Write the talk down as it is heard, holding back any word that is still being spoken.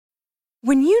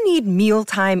When you need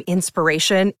mealtime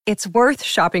inspiration, it's worth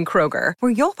shopping Kroger,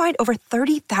 where you'll find over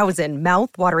 30,000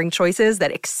 mouth-watering choices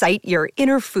that excite your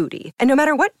inner foodie. And no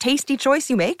matter what tasty choice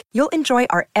you make, you'll enjoy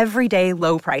our everyday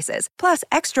low prices, plus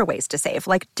extra ways to save,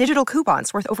 like digital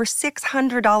coupons worth over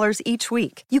 $600 each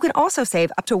week. You can also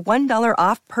save up to $1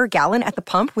 off per gallon at the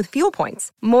pump with fuel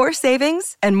points. More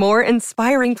savings and more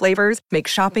inspiring flavors make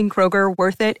shopping Kroger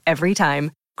worth it every time.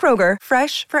 Kroger,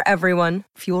 fresh for everyone.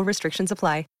 Fuel restrictions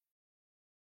apply.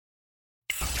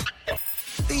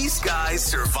 These guys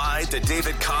survived the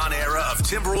David Kahn era of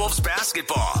Timberwolves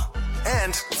basketball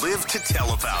and live to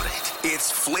tell about it.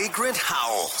 It's Flagrant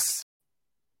Howls.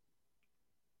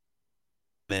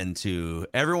 And to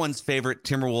everyone's favorite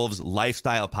Timberwolves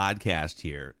lifestyle podcast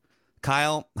here.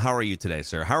 Kyle, how are you today,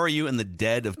 sir? How are you in the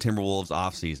dead of Timberwolves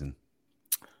offseason?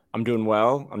 I'm doing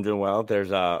well.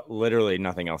 There's literally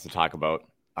nothing else to talk about.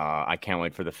 I can't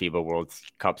wait for the FIBA World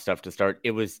Cup stuff to start.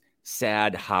 It was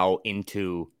sad how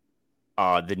into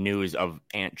the news of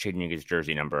Ant Chigniga's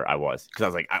jersey number I was, because I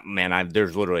was like, man,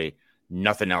 there's literally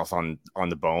nothing else on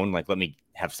the bone. Like, let me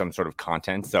have some sort of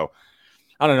content. So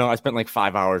I don't know. I spent like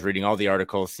 5 hours reading all the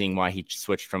articles, seeing why he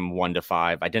switched from 1 to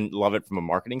 5. I didn't love it from a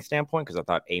marketing standpoint because I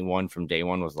thought A1 from day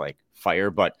one was like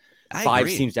fire, but 5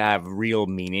 seems to have real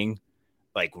meaning.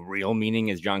 Like real meaning,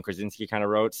 as John Krasinski kind of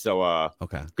wrote. So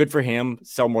okay, good for him.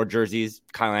 Sell more jerseys.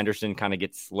 Kyle Anderson kind of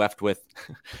gets left with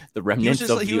the remnants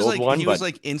of the old one. He was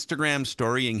like Instagram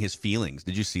storying his feelings.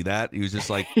 Did you see that? He was just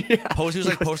like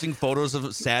posting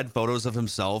sad photos of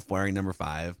himself wearing number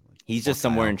 5. He's just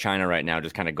somewhere in China right now,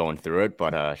 just kind of going through it.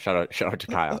 But shout out to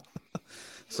Kyle.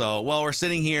 So while we're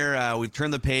sitting here, we've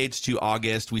turned the page to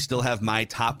August. We still have my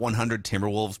top 100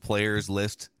 Timberwolves players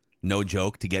list, no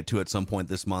joke, to get to at some point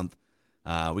this month.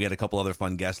 We got a couple other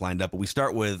fun guests lined up, but we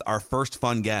start with our first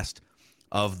fun guest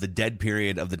of the dead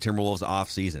period of the Timberwolves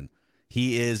offseason.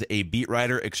 He is a beat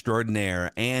writer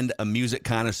extraordinaire and a music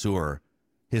connoisseur.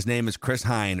 His name is Chris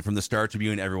Hine from the Star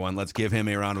Tribune, everyone. Let's give him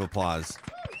a round of applause.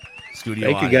 Studio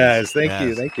Thank audience. you,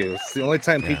 guys. Thank you. It's the only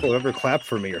time people ever clap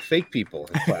for me, or fake people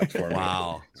have clapped for me.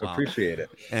 Wow. So appreciate it.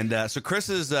 And so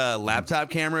Chris's laptop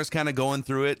camera is kind of going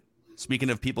through it.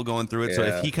 Speaking of people going through it, so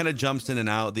if he kind of jumps in and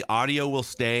out, the audio will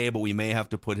stay, but we may have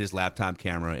to put his laptop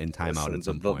camera in timeout at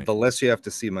some point. The less you have to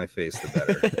see my face, the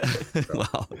better.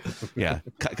 Well, yeah,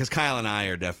 because Kyle and I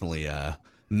are definitely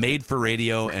made for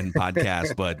radio and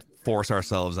podcast, but force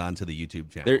ourselves onto the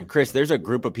YouTube channel. Chris, there's a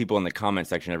group of people in the comment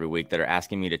section every week that are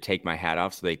asking me to take my hat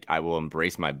off so I will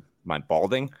embrace my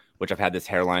balding, which I've had this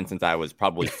hairline since I was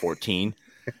probably 14.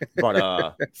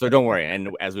 But so don't worry.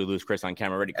 And as we lose Chris on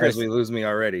camera already, Chris, as we lose me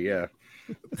already, yeah.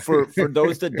 For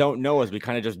those that don't know, as we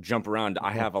kind of just jump around,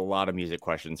 I have a lot of music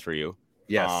questions for you.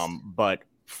 Yes. But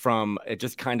from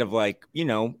just kind of like,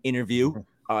 interview,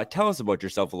 tell us about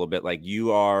yourself a little bit. Like,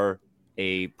 you are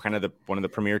a kind of one of the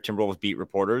premier Timberwolves beat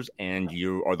reporters, and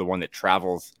you are the one that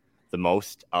travels the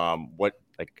most.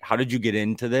 How did you get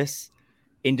into this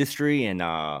industry, and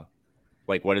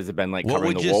what has it been like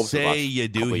covering the Wolves? What would you say you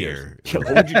do here?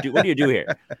 What do you do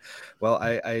here? Well,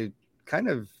 I kind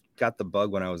of got the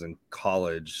bug when I was in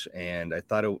college, and I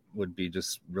thought it would be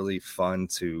just really fun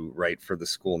to write for the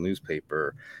school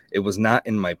newspaper. It was not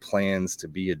in my plans to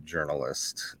be a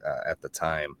journalist at the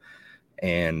time,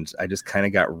 and I just kind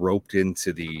of got roped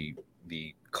into the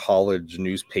college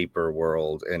newspaper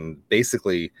world. And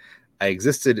basically, I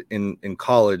existed in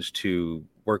college to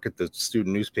work at the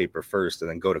student newspaper first and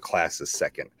then go to classes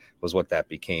second, was what that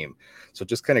became. So it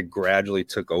just kind of gradually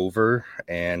took over,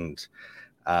 and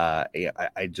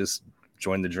I just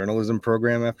joined the journalism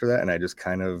program after that, and I just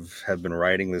kind of have been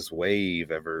riding this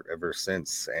wave ever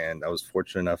since. And I was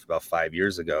fortunate enough about 5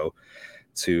 years ago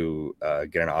to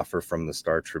get an offer from the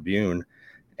Star Tribune,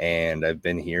 and I've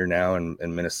been here now in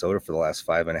Minnesota for the last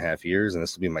 5.5 years, and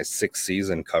this will be my 6th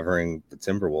season covering the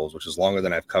Timberwolves, which is longer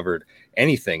than I've covered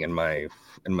anything in my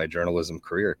journalism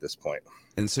career at this point.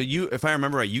 And so you, if I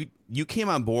remember right, you came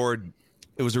on board.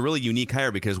 It was a really unique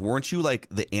hire because weren't you like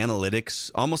the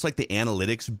analytics, almost like the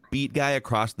analytics beat guy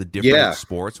across the different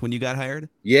sports when you got hired?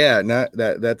 Yeah,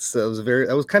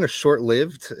 that was kind of short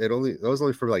lived. That was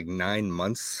only for like 9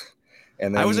 months.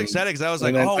 And then, I was excited because I was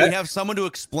like, we have someone to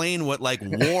explain what like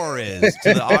WAR is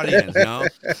to the audience.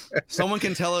 Someone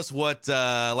can tell us what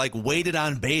weighted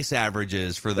on base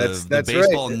averages for the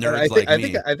baseball nerds like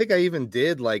me. I think I even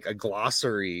did like a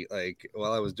glossary, like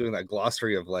while I was doing that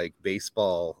glossary of like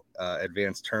baseball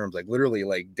advanced terms, like literally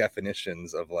like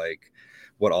definitions of like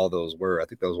what all those were. I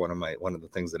think that was one of the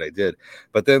things that I did.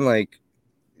 But then like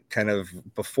kind of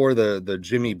before the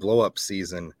Jimmy blow up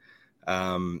season,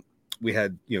 we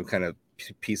had kind of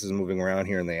pieces moving around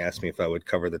here, and they asked me if I would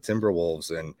cover the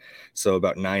Timberwolves. And so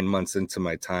about 9 months into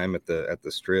my time at the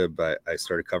Strib, I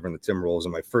started covering the Timberwolves,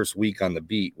 and my first week on the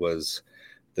beat was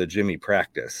the Jimmy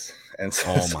practice. And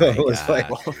so, it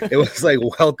was like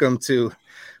welcome to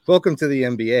the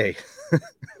NBA.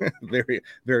 Very,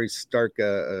 very stark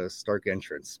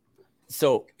entrance.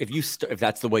 So if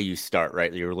that's the way you start,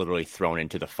 right, you're literally thrown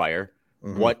into the fire.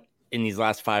 Mm-hmm. What in these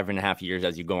last 5.5 years,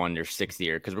 as you go on your 6th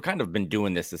year, because we're kind of been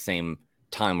doing this the same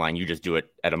timeline, you just do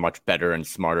it at a much better and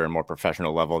smarter and more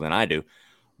professional level than I do.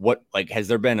 What, like, has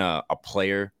there been a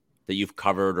player that you've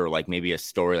covered, or like maybe a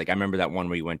story? Like, I remember that one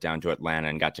where you went down to Atlanta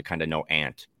and got to kind of know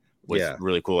Ant was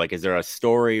really cool. Like, is there a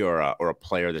story or a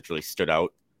player that really stood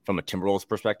out from a Timberwolves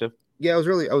perspective? Yeah, I was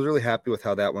really happy with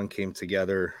how that one came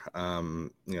together.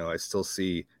 I still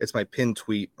see it's my pinned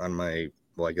tweet on my,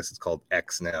 well, I guess it's called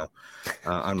X now,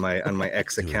 on my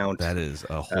X account. That is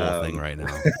a whole thing right now.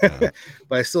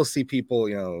 But I still see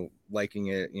people, liking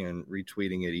it and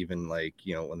retweeting it, even like,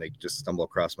 when they just stumble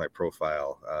across my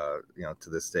profile, to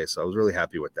this day. So I was really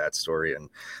happy with that story and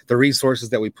the resources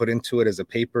that we put into it as a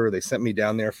paper. They sent me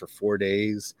down there for 4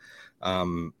 days,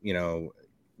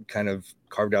 kind of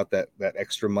carved out that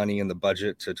extra money in the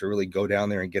budget to really go down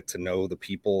there and get to know the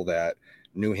people that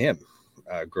knew him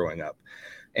growing up.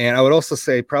 And I would also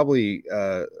say probably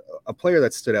a player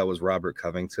that stood out was Robert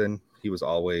Covington. He was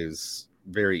always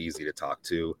very easy to talk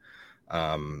to,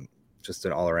 just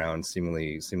an all around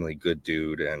seemingly good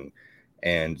dude.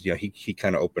 And he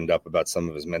kind of opened up about some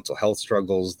of his mental health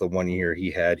struggles. The 1 year he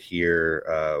had here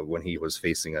when he was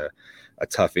facing a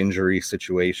tough injury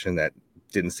situation that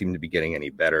didn't seem to be getting any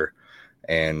better.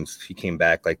 And he came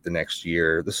back like the next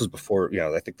year. This was before,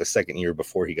 I think the second year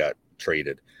before he got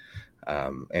traded.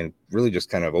 And really just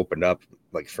kind of opened up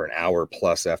like for an hour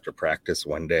plus after practice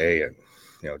one day, and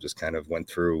just kind of went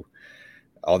through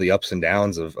all the ups and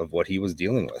downs of what he was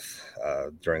dealing with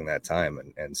during that time.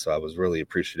 And so I was really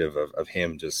appreciative of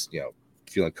him just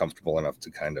feeling comfortable enough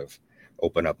to kind of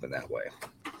open up in that way.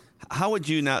 How would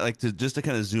you not like to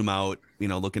kind of zoom out,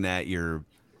 looking at your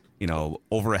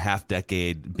over a half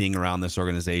decade being around this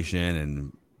organization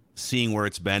and seeing where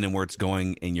it's been and where it's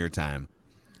going in your time?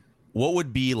 What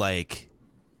would be like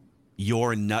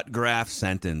your nut graph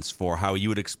sentence for how you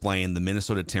would explain the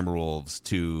Minnesota Timberwolves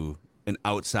to an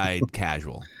outside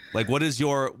casual? Like, what is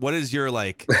your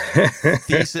like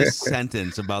thesis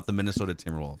sentence about the Minnesota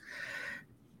Timberwolves?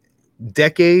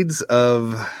 Decades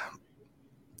of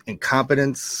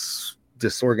incompetence,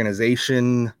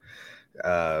 disorganization,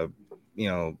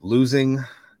 losing,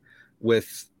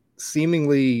 with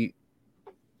seemingly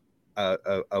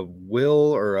a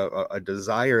will or a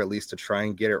desire at least to try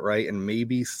and get it right, and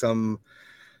maybe some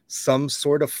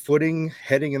sort of footing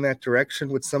heading in that direction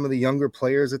with some of the younger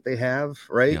players that they have,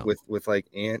 right? Yeah. With like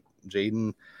Ant,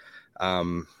 Jaden.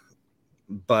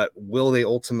 But will they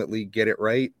ultimately get it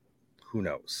right? Who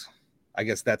knows? I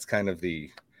guess that's kind of the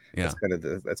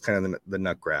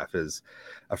nut graph, is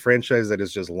a franchise that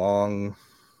is just long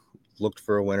looked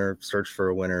for a winner, searched for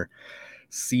a winner,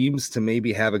 seems to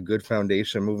maybe have a good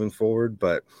foundation moving forward,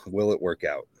 but will it work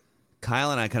out?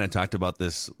 Kyle and I kind of talked about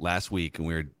this last week, and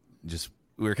we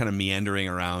were kind of meandering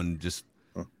around just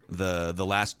the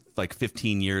last like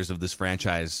 15 years of this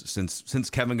franchise since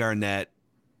Kevin Garnett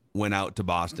went out to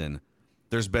Boston.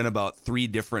 There's been about 3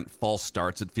 different false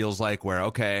starts, it feels like, where,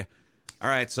 okay, all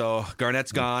right, so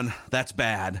Garnett's gone. That's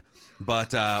bad.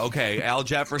 But, okay, Al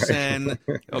Jefferson.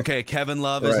 Okay, Kevin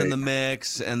Love is in the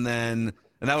mix. And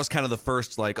that was kind of the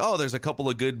first, like, oh, there's a couple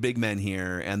of good big men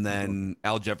here. And then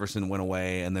Al Jefferson went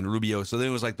away. And then Rubio. So then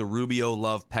it was like the Rubio,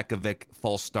 Love, Pekovic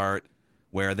false start,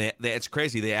 where they it's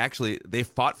crazy. They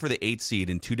fought for the 8th seed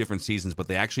in 2 different seasons, but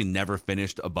they actually never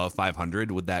finished above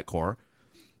 500 with that core.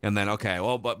 And then, okay,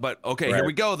 well, but okay, Here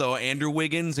we go, though. Andrew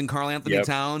Wiggins and Karl Anthony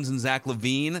Towns and Zach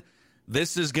LaVine.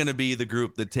 This is going to be the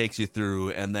group that takes you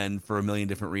through. And then for a million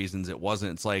different reasons, it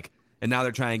wasn't. It's like, and now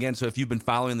they're trying again. So if you've been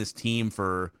following this team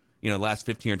for, the last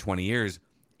 15 or 20 years,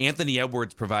 Anthony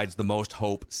Edwards provides the most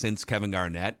hope since Kevin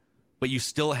Garnett, but you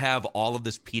still have all of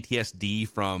this PTSD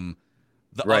from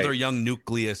the other young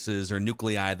nucleuses or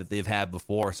nuclei that they've had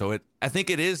before. So I think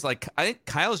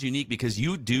Kyle's unique because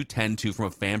you do tend to, from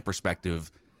a fan perspective,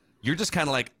 you're just kind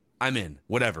of like, I'm in,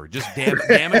 whatever. Just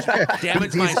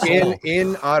damage my soul.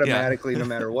 In automatically, no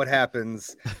matter what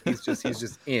happens. He's just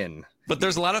in. But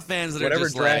there's a lot of fans that whatever are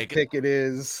just draft like, pick it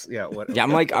is. Yeah. Whatever. Yeah.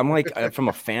 I'm like from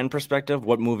a fan perspective,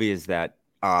 what movie is that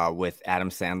with Adam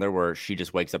Sandler where she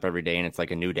just wakes up every day and it's like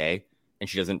a new day and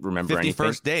she doesn't remember 50 anything?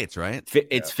 First dates, right?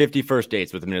 It's 50 first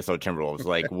dates with the Minnesota Timberwolves.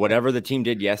 Like whatever the team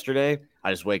did yesterday,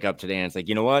 I just wake up today and it's like,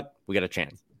 you know what? We got a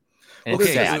chance. And Okay,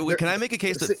 it's sad. can I make a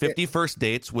case that 50 First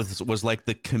Dates was like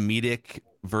the comedic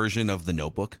version of The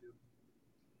Notebook?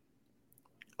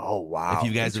 Oh, wow. If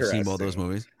you guys have seen both those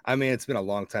movies. I mean, it's been a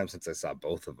long time since I saw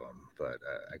both of them, but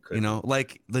I couldn't.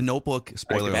 Like The Notebook,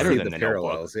 spoiler better alert. than the The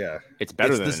parallels, Notebook. yeah. It's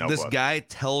better than this, The Notebook. This guy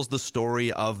tells the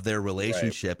story of their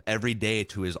relationship every day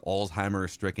to his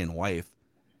Alzheimer's-stricken wife,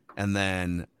 and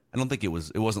then I don't think it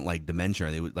wasn't like dementia.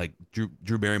 It was like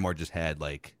Drew Barrymore just had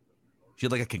like she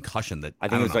had like a concussion that I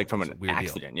think it was don't like know, from it's a an weird deal.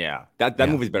 accident. Yeah, that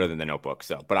movie's better than The Notebook.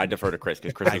 So, but I defer to Chris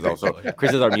because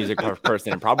Chris is our music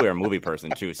person and probably our movie person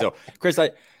too. So, Chris,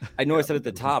 I know I said at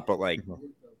the top, but like,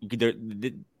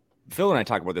 Phil and I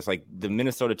talk about this. Like, the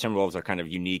Minnesota Timberwolves are kind of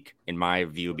unique in my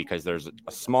view because there's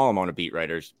a small amount of beat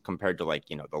writers compared to like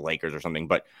the Lakers or something.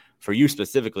 But for you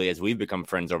specifically, as we've become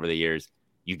friends over the years,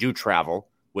 you do travel,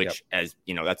 which as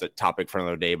that's a topic for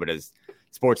another day. But as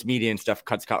sports media and stuff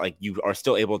cuts cut, like you are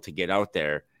still able to get out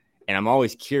there. And I'm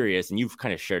always curious, and you've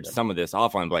kind of shared some of this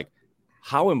offline, but like,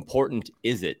 how important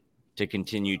is it to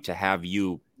continue to have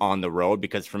you on the road?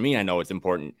 Because for me, I know it's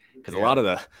important because a lot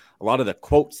of the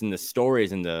quotes and the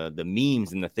stories and the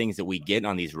memes and the things that we get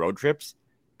on these road trips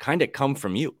kind of come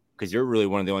from you because you're really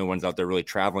one of the only ones out there really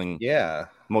traveling.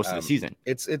 Most of the season.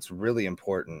 It's really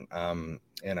important. And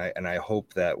I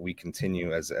hope that we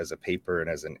continue as a paper and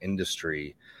as an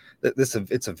industry.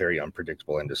 It's a very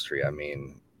unpredictable industry. I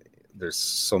mean, there's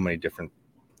so many different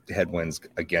headwinds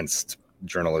against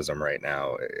journalism right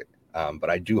now. But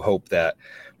I do hope that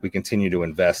we continue to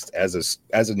invest as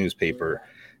a newspaper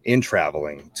in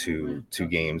traveling to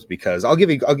games, because I'll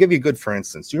give you a good for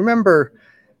instance. Do you remember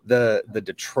the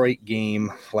Detroit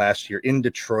game last year in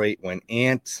Detroit when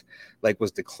Ant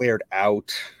was declared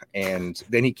out and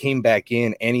then he came back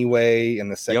in anyway in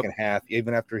the second half,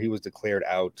 even after he was declared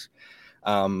out?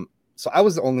 So I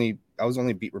was the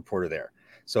only beat reporter there.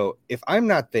 So if I'm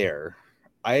not there,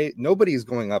 nobody's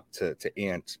going up to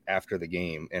Ant after the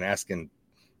game and asking,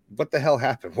 what the hell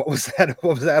happened? What was that?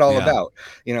 What was that all about?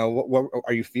 What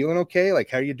are you feeling okay? Like,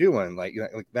 how are you doing? Like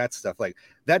that stuff. Like,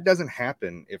 that doesn't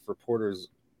happen if reporters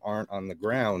aren't on the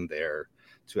ground there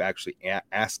to actually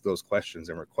ask those questions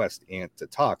and request Ant to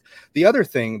talk. The other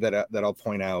thing that I'll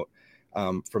point out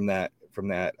from that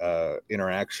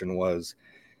interaction was,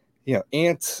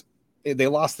 Ant, they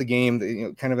lost the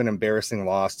game, kind of an embarrassing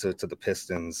loss to the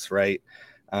Pistons, right?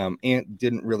 Ant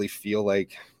didn't really feel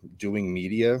like doing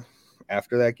media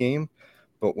after that game,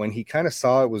 but when he kind of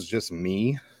saw it was just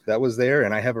me that was there,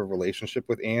 and I have a relationship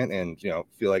with Ant, and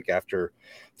feel like after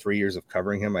 3 years of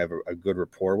covering him, I have a good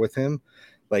rapport with him.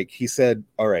 Like, he said,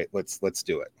 all right, let's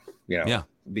do it,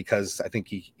 because I think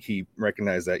he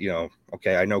recognized that,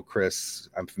 okay, I know Chris,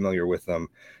 I'm familiar with him,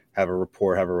 have a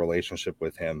rapport, have a relationship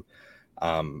with him.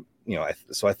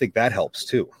 So I think that helps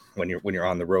too when you're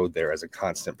on the road there as a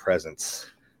constant presence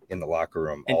in the locker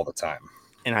room all the time.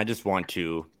 And I just want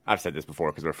to, I've said this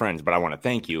before because we're friends, but I want to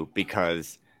thank you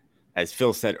because, as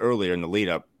Phil said earlier in the lead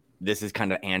up, this is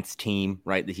kind of Ant's team,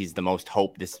 right? He's the most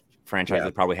hope this franchise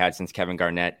has probably had since Kevin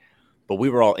Garnett. But we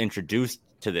were all introduced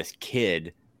to this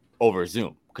kid over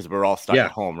Zoom because we're all stuck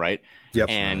at home, right? Yep.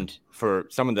 And for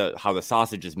some of how the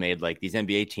sausage is made, like these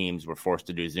NBA teams were forced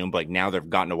to do Zoom, but like now they've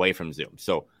gotten away from Zoom.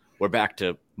 So we're back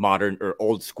to modern or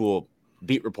old school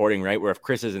beat reporting, right? Where if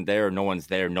Chris isn't there or no one's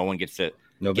there, no one gets to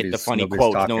get the funny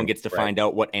quotes. Talking. No one gets to find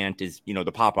out what Ant is, the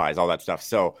Popeyes, all that stuff.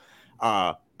 So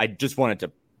I just wanted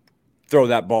to throw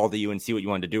that ball to you and see what you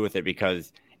wanted to do with it,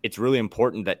 because it's really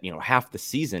important that, half the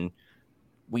season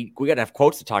we got to have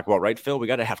quotes to talk about, right, Phil? We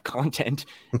got to have content,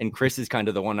 and Chris is kind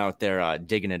of the one out there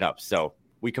digging it up. So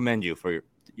we commend you for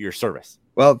your service.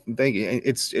 Well, thank you.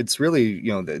 It's really,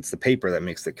 it's the paper that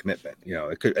makes the commitment.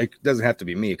 It doesn't have to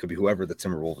be me. It could be whoever the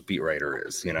Timberwolves beat writer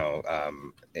is,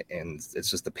 and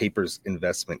it's just the paper's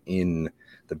investment in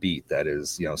the beat that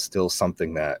is, still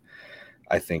something that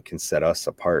I think can set us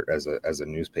apart as a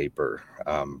newspaper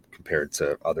compared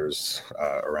to others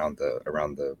around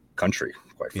the country,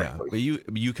 quite frankly. But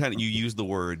you used the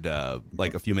word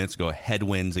like a few minutes ago,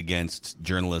 headwinds against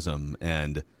journalism,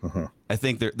 and I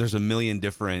think there's a million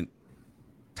different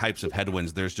types of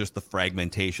headwinds. There's just the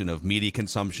fragmentation of media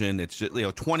consumption. It's just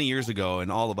 20 years ago, and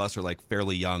all of us are like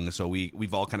fairly young, so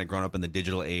we've all kind of grown up in the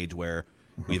digital age where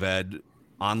we've had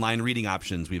online reading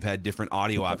options, we've had different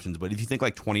audio options. But if you think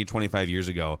like 20, 25 years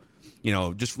ago,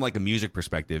 just from like a music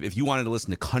perspective, if you wanted to listen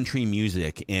to country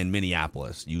music in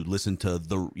Minneapolis, you listen to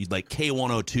like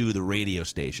K102, the radio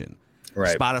station.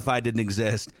 Right. Spotify didn't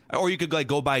exist, or you could like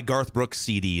go buy Garth Brooks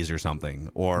CDs or something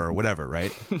or whatever,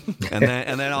 right? and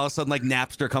then all of a sudden like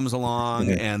Napster comes along,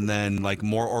 and then like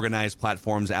more organized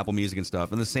platforms, Apple Music and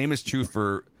stuff. And the same is true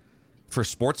for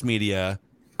sports media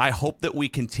I hope that we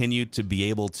continue to be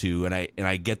able to, and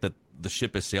I get that the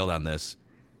ship has sailed on this,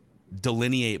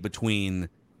 delineate between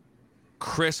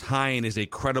Chris Hine is a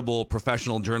credible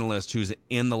professional journalist who's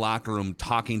in the locker room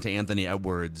talking to Anthony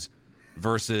Edwards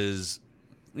versus,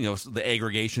 the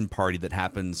aggregation party that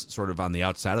happens sort of on the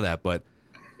outside of that. But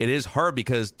it is hard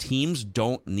because teams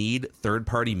don't need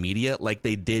third-party media like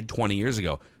they did 20 years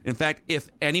ago. In fact, if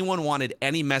anyone wanted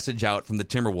any message out from the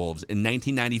Timberwolves in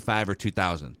 1995 or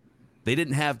 2000, they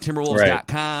didn't have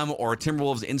Timberwolves.com or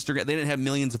Timberwolves Instagram. They didn't have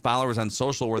millions of followers on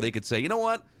social where they could say, you know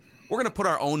what? We're going to put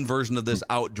our own version of this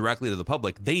out directly to the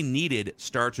public. They needed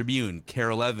Star Tribune,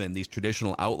 KARE 11, these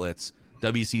traditional outlets,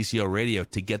 WCCO radio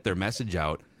to get their message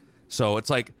out. So it's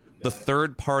like the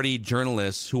third-party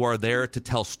journalists who are there to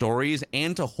tell stories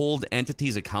and to hold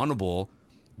entities accountable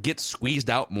get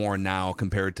squeezed out more now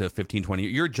compared to 15, 20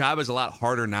 years. Your job is a lot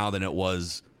harder now than it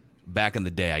was back in the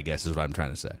day, I guess is what I'm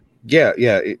trying to say. Yeah.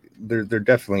 There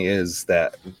definitely is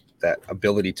that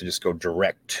ability to just go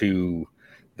direct to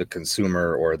the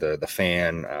consumer or the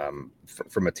fan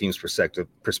from a team's perspective.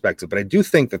 But I do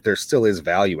think that there still is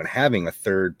value in having a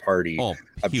third party,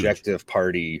 objective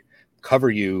party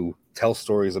cover you, tell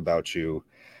stories about you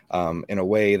in a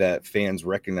way that fans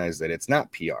recognize that it's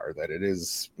not PR, that it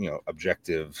is,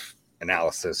 objective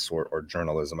analysis or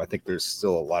journalism. I think there's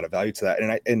still a lot of value to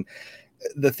that. And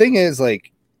the thing is,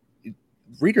 like,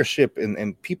 readership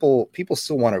and people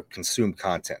still want to consume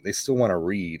content. They still want to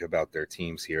read about their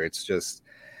teams here. It's just,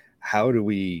 how do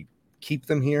we keep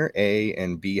them here? A,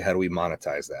 and B, how do we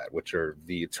monetize that? Which are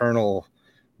the eternal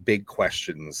big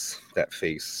questions that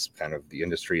face kind of the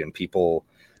industry, and people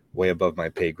way above my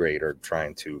pay grade are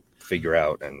trying to figure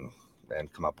out and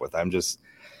come up with. I'm just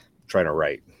trying to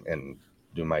write and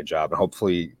do my job, and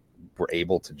hopefully we're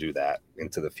able to do that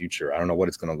into the future. I don't know what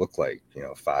it's going to look like,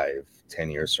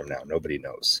 5-10 years from now. Nobody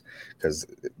knows, because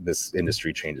this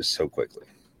industry changes so quickly.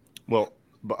 Well,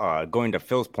 going to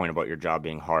Phil's point about your job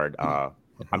being hard,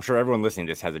 I'm sure everyone listening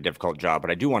to this has a difficult job,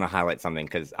 but I do want to highlight something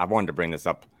because I wanted to bring this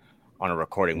up on a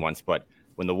recording once. But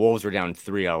when the Wolves were down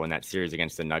 3-0 in that series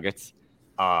against the Nuggets,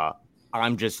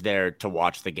 I'm just there to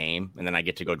watch the game, and then I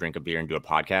get to go drink a beer and do a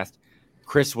podcast.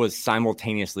 Chris was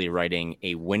simultaneously writing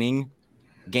a winning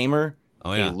gamer,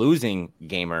 a losing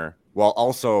gamer, while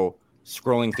also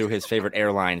scrolling through his favorite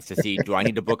airlines to see, do I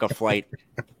need to book a flight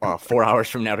 4 hours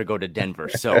from now to go to Denver?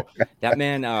 So that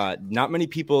man, not many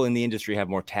people in the industry have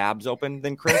more tabs open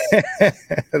than Chris.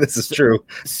 This is true.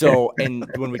 So, and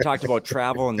when we talked about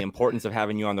travel and the importance of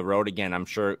having you on the road, again, I'm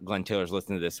sure Glenn Taylor's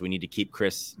listening to this. We need to keep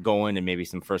Chris going and maybe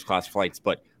some first-class flights,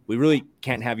 but we really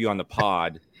can't have you on the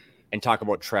pod and talk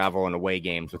about travel and away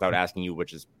games without asking you,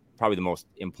 which is probably the most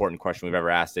important question we've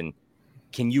ever asked. And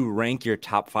can you rank your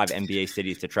top 5 NBA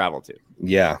cities to travel to?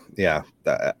 Yeah.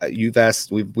 You've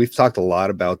asked. We've talked a lot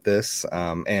about this,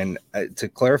 and to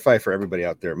clarify for everybody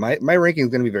out there, my ranking is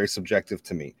going to be very subjective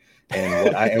to me,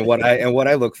 and what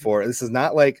I look for. This is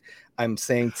not like I'm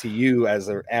saying to you as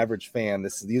an average fan,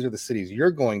 these are the cities you're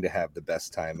going to have the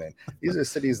best time in. These are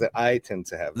cities that I tend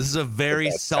to have. This is a very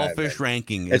selfish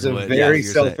ranking. It's a very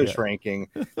selfish ranking.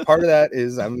 Part of that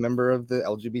is I'm a member of the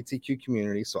LGBTQ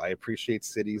community, so I appreciate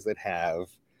cities that have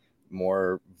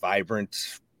more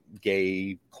vibrant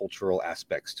gay cultural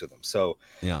aspects to them. So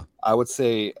I would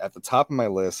say at the top of my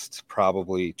list,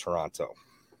 probably Toronto.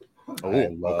 I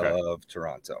love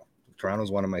Toronto.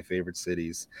 Toronto's one of my favorite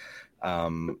cities.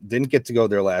 Didn't get to go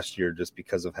there last year just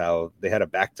because of how they had a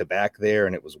back-to-back there,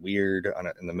 and it was weird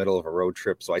in the middle of a road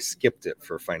trip, so I skipped it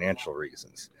for financial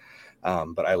reasons.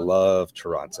 But I love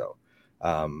Toronto.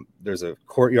 There's a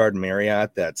Courtyard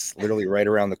Marriott that's literally right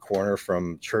around the corner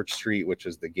from Church Street, which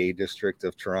is the gay district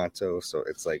of Toronto. So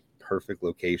it's like perfect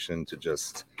location to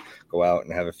just go out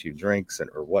and have a few drinks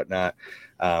or whatnot.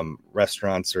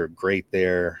 Restaurants are great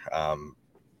there.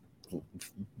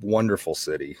 Wonderful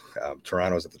city.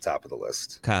 Toronto's at the top of the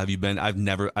list. Kyle, have you been? I've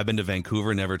been to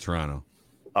Vancouver, never Toronto.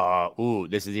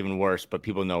 This is even worse, but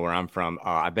people know where I'm from.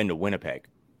 I've been to Winnipeg.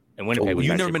 And Winnipeg was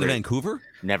you've never been to Vancouver?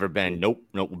 Never been. Nope.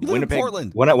 Winnipeg.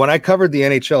 Portland. When I covered the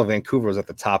NHL, Vancouver was at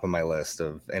the top of my list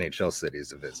of NHL cities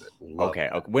to visit. Okay.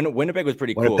 Winnipeg was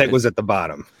pretty cool. Winnipeg was at the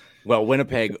bottom. Well,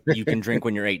 Winnipeg, you can drink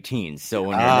when you're 18. So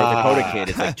when you're a North Dakota kid,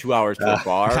 it's like 2 hours to a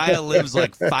bar. Kyle lives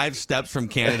like 5 steps from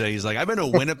Canada. He's like, I've been to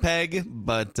Winnipeg,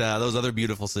 but those other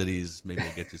beautiful cities, maybe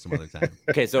we'll get to some other time.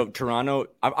 Okay, so Toronto,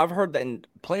 I've heard that in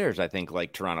players, I think,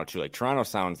 like Toronto too. Like Toronto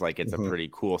sounds like it's a pretty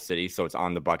cool city, so it's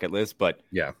on the bucket list. But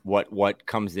yeah, what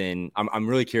comes in? I'm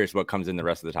really curious what comes in the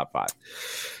rest of the top 5.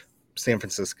 San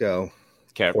Francisco,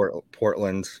 okay.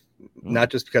 Portland. Not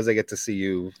just because I get to see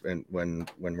you when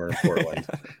we're in Portland.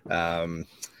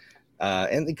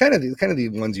 And the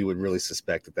ones you would really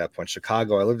suspect at that point.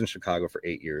 Chicago. I lived in Chicago for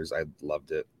 8 years. I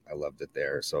loved it. I loved it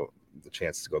there. So the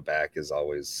chance to go back is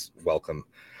always welcome.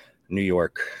 New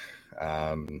York.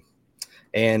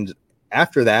 And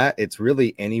after that, it's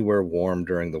really anywhere warm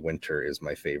during the winter is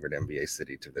my favorite NBA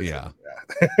city to visit. Yeah.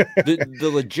 The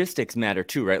logistics matter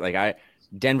too, right? Like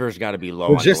Denver's got to be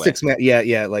low Logistics, on the list.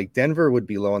 yeah. Like Denver would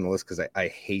be low on the list because I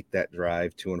hate that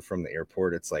drive to and from the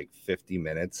airport. It's like 50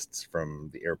 minutes from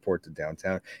the airport to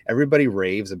downtown. Everybody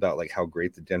raves about like how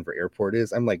great the Denver airport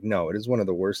is. I'm like, no, it is one of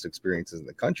the worst experiences in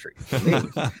the country.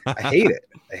 I hate it.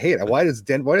 Why does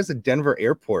the Denver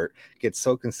airport get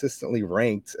so consistently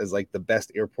ranked as like the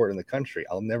best airport in the country?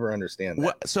 I'll never understand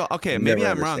that. So okay, maybe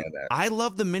I'm wrong. I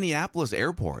love the Minneapolis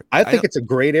airport. I think it's a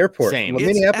great airport. Same. The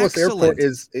It's Minneapolis excellent.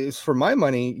 airport is for my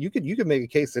money. You could make a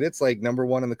case that it's like number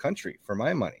one in the country for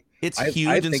my money. It's I huge,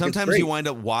 and think sometimes you wind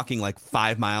up walking like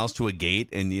 5 miles to a gate,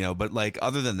 and but like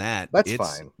other than that, That's it's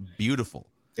fine. Beautiful.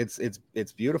 It's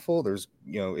beautiful. There's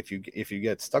if you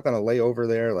get stuck on a layover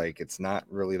there, like it's not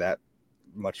really that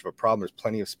much of a problem. There's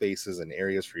plenty of spaces and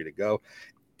areas for you to go.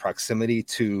 Proximity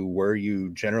to where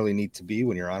you generally need to be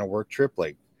when you're on a work trip,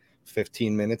 like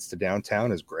 15 minutes to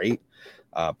downtown, is great.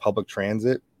 Public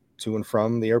transit to and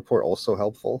from the airport also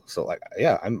helpful. So like,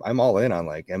 yeah, I'm all in on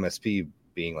like MSP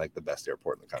being like the best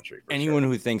airport in the country. Anyone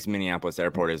who thinks Minneapolis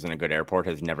airport isn't a good airport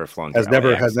has never flown. Has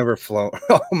never flown.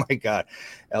 Oh my God,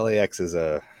 LAX is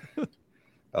a.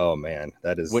 Oh man,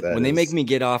 when they make me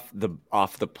get off the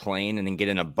plane and then get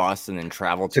in a bus and then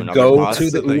travel to another go bus, to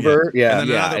the Uber, and then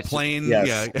another plane.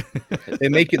 Yes. Yeah, they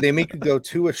make you go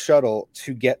to a shuttle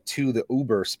to get to the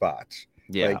Uber spot.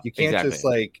 Yeah, like you can't just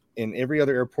like in every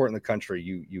other airport in the country,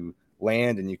 you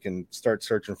land and you can start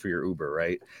searching for your Uber,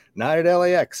 right? Not at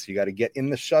LAX. You got to get in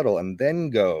the shuttle and then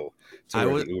go to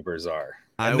where the Ubers are.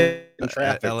 I was in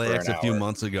traffic at LAX a few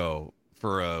months ago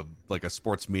for a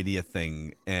sports media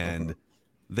thing, and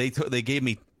they gave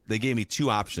me two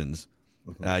options.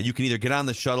 You can either get on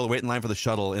the shuttle, wait in line for the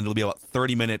shuttle, and it'll be about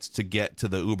 30 minutes to get to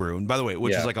the Uber. And by the way,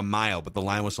 which is like a mile, but the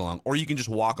line was so long. Or you can just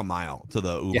walk a mile to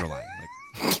the Uber line.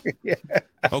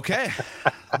 Okay,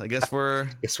 I guess we're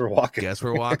walking. Guess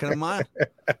we're walking a mile.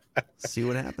 See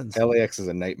what happens. LAX is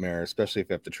a nightmare, especially if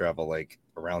you have to travel like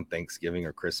around Thanksgiving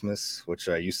or Christmas, which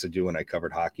I used to do when I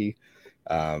covered hockey.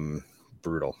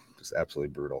 Brutal, just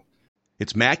absolutely brutal.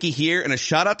 It's Mackie here, and a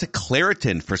shout out to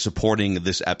Claritin for supporting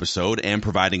this episode and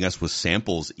providing us with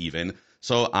samples even.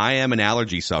 So I am an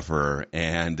allergy sufferer,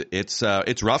 and it's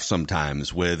rough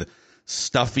sometimes with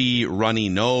stuffy, runny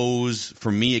nose.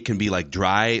 For me, it can be like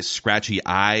dry, scratchy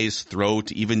eyes,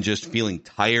 throat, even just feeling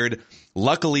tired.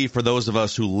 Luckily, for those of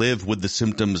us who live with the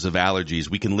symptoms of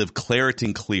allergies, we can live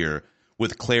Claritin Clear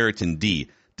with Claritin D.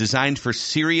 Designed for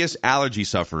serious allergy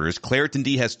sufferers, Claritin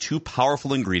D has 2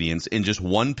 powerful ingredients in just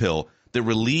one pill that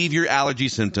relieve your allergy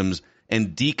symptoms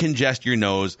and decongest your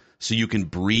nose so you can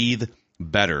breathe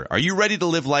better. Are you ready to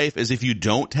live life as if you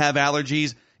don't have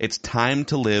allergies? It's time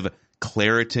to live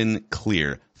Claritin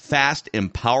Clear. Fast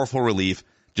and powerful relief,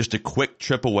 just a quick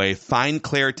trip away. Find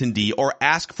Claritin D or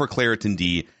ask for Claritin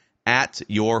D at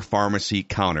your pharmacy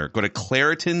counter. Go to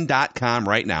Claritin.com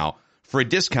right now for a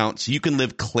discount so you can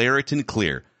live Claritin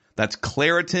Clear. That's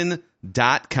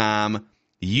Claritin.com.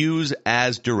 Use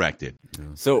as directed.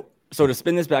 So to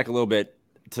spin this back a little bit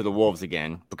to the Wolves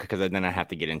again, because then I have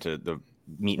to get into the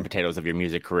meat and potatoes of your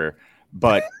music career.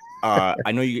 But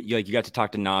I know you got to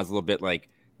talk to Nas a little bit. Like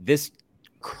this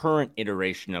current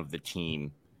iteration of the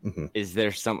team, is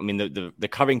there some? I mean, the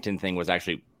Covington thing was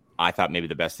actually, I thought, maybe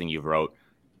the best thing you've wrote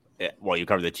while you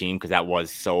covered the team, because that was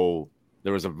so.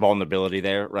 There was a vulnerability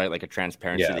there, right? Like a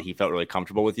transparency that he felt really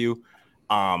comfortable with you.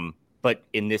 But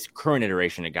in this current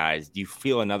iteration of guys, do you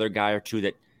feel another guy or two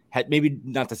that had maybe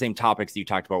not the same topics that you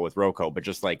talked about with Rocco, but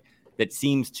just like that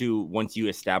seems to, once you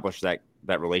establish that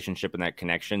relationship and that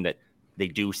connection, that they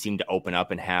do seem to open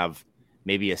up and have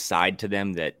maybe a side to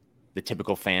them that the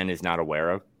typical fan is not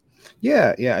aware of?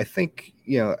 Yeah. I think,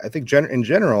 in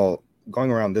general,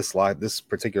 going around this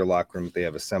particular locker room that they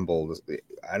have assembled,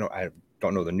 I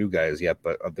don't know the new guys yet,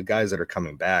 but of the guys that are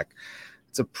coming back,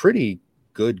 it's a pretty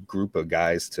good group of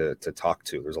guys to talk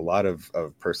to. There's a lot of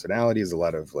personalities, a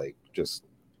lot of like just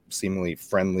seemingly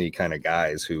friendly kind of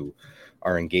guys who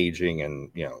are engaging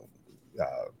and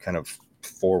kind of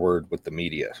forward with the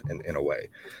media in a way.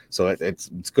 So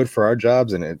it's good for our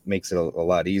jobs, and it makes it a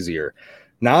lot easier.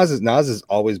 Nas has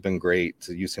always been great,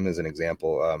 to use him as an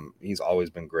example. He's always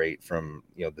been great from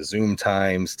the Zoom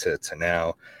times to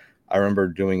now. I remember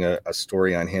doing a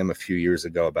story on him a few years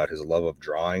ago about his love of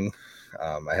drawing.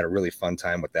 I had a really fun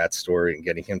time with that story and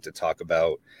getting him to talk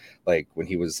about like when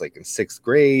he was like in 6th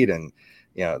grade and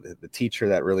the teacher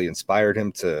that really inspired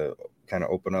him to kind of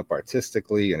open up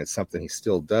artistically, and it's something he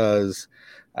still does.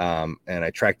 And I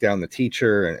tracked down the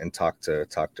teacher and talked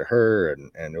to her,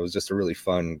 and it was just a really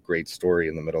fun, great story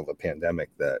in the middle of the pandemic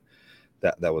that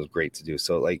was great to do.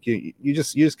 So like you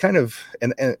just kind of,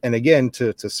 and again,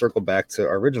 to circle back to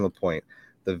our original point,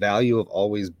 the value of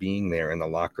always being there in the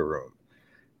locker room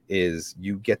is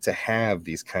you get to have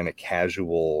these kind of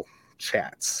casual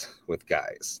chats with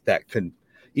guys that could,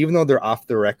 even though they're off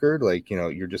the record, like,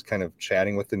 you're just kind of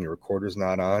chatting with them, your recorder's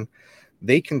not on,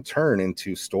 they can turn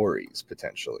into stories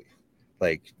potentially.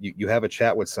 Like you have a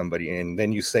chat with somebody and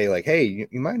then you say like, hey,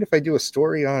 you mind if I do a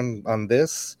story on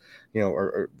this,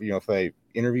 or if I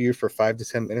interview you for 5 to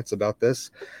 10 minutes about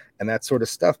this, and that sort of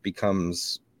stuff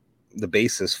becomes the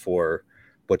basis for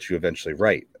what you eventually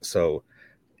write. So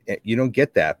you don't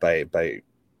get that by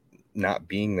not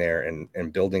being there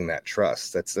and building that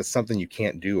trust. That's something you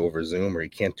can't do over Zoom, or you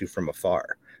can't do from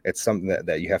afar. It's something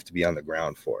that you have to be on the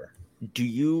ground for.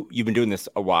 You've been doing this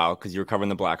a while because you were covering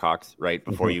the Blackhawks right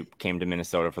before Mm-hmm. you came to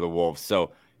Minnesota for the Wolves.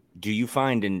 So do you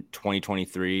find in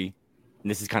 2023,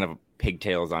 and this is kind of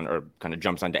pigtails on, or kind of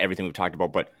jumps onto everything we've talked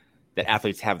about, but that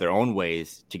athletes have their own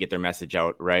ways to get their message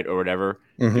out, right? Or whatever,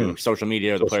 through social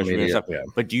media or the players' media stuff. Yeah.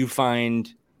 But do you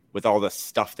find with all the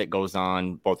stuff that goes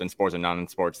on, both in sports and non in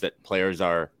sports, that players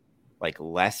are like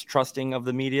less trusting of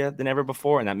the media than ever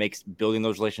before? And that makes building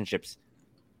those relationships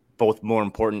both more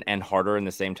important and harder in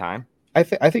the same time? I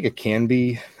think it can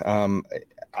be.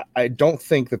 I don't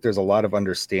think that there's a lot of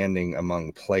understanding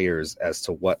among players as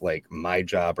to what like my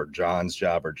job or John's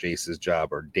job or Jace's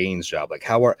job or Dane's job, like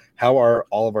how are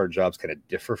all of our jobs kind of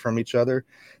differ from each other.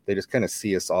 They just kind of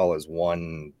see us all as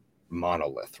one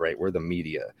monolith, right? We're the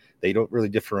media. They don't really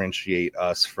differentiate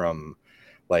us from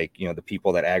like, the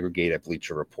people that aggregate at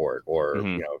Bleacher Report or,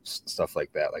 stuff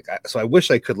like that. Like, so I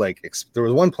wish I could there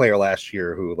was one player last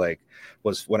year who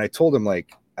was, when I told him I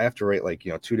have to write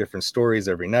 2 different stories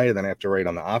every night, and then I have to write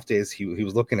on the off days, he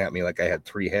was looking at me like I had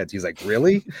 3 heads. He's like,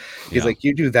 really? He's like,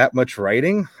 you do that much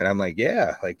writing? And I'm like,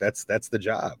 yeah, like that's the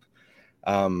job.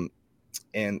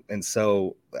 And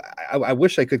so I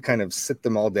wish I could kind of sit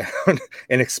them all down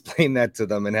and explain that to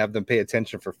them and have them pay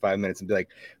attention for 5 minutes and be like,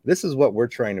 this is what we're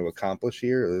trying to accomplish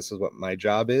here. This is what my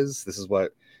job is. This is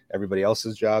what everybody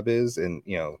else's job is. And,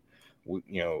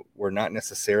 we're not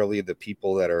necessarily the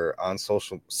people that are on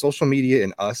social media,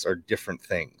 and us are different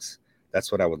things.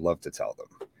 That's what I would love to tell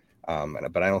them.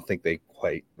 But I don't think they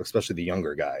quite, especially the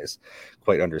younger guys,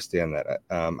 quite understand that.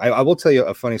 I will tell you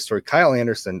a funny story. Kyle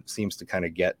Anderson seems to kind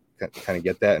of get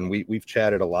that. And we've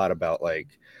chatted a lot about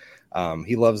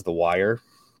he loves The Wire,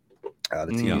 the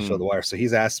TV show The Wire. So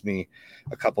he's asked me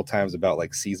a couple times about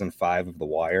season 5 of The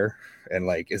Wire, and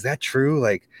is that true?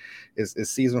 Is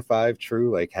season 5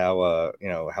 true? How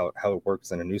it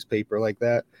works in a newspaper like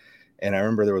that. And I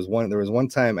remember there was one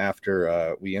time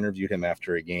after we interviewed him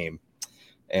after a game,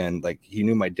 and he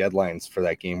knew my deadlines for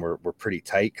that game were pretty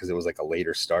tight because it was a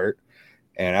later start.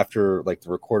 And after the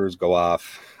recorders go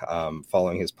off,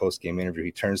 following his post-game interview,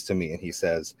 he turns to me and he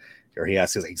says, or he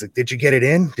asks, he's like, did you get it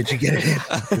in? Did you get it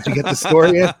in? Did you get the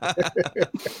story in?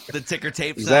 The ticker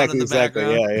tape sound in the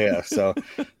background. Yeah. So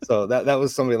that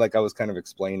was somebody I was kind of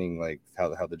explaining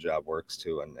how the job works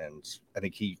too. And I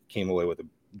think he came away with a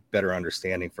better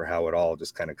understanding for how it all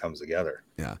just kind of comes together.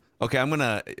 Yeah. Okay.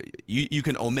 You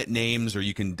can omit names or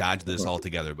you can dodge this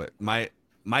altogether, but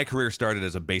my career started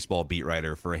as a baseball beat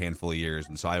writer for a handful of years.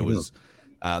 And so I was,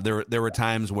 there were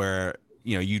times where,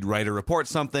 you'd write or report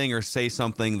something or say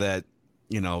something that,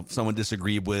 someone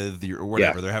disagreed with or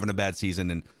whatever. Yeah. They're having a bad season.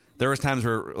 And there was times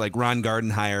where Ron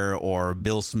Gardenhire or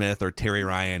Bill Smith or Terry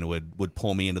Ryan would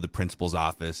pull me into the principal's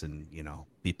office and,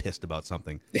 be pissed about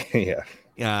something. Yeah.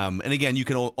 And again, you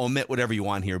can omit whatever you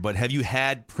want here, but have you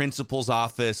had principal's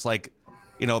office,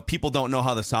 people don't know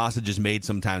how the sausage is made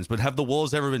sometimes, but have the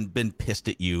Wolves ever been pissed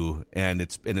at you and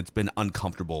it's been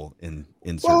uncomfortable in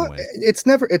certain ways?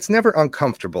 It's never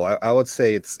uncomfortable. I would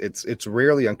say it's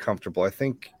rarely uncomfortable. I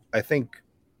think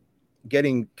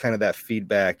getting kind of that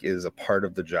feedback is a part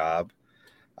of the job.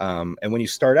 And when you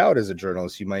start out as a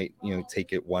journalist, you might,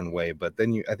 take it one way, but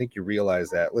then I think you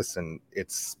realize that, listen,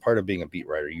 it's part of being a beat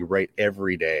writer. You write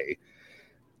every day.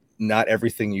 Not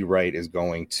everything you write is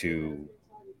going to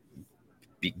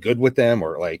be good with them,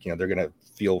 or they're going to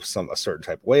feel a certain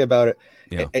type of way about it.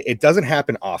 Yeah. It doesn't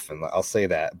happen often, I'll say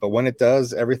that. But when it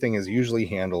does, everything is usually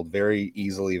handled very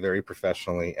easily, very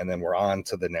professionally. And then we're on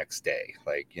to the next day.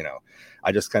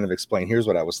 I just kind of explain, here's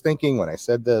what I was thinking when I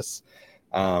said this,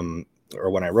 or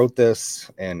when I wrote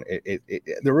this. And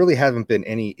there really haven't been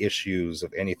any issues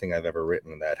of anything I've ever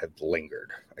written that have lingered,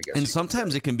 I guess. And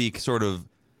sometimes it can be sort of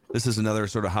this is another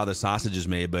sort of how the sausage is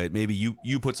made, but maybe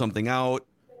you put something out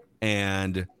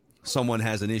and someone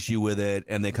has an issue with it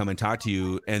and they come and talk to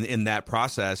you, and in that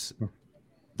process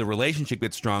the relationship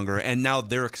gets stronger, and now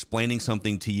they're explaining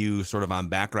something to you sort of on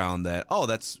background that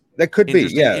that could be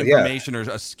information or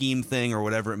a scheme thing or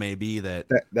whatever it may be that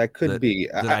could be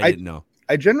that I didn't know.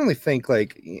 I generally think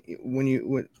like when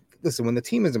the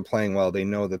team isn't playing well, they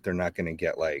know that they're not going to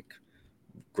get like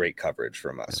great coverage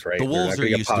from us, right? The Wolves are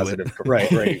used to it.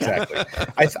 Right, exactly.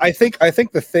 I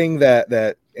think the thing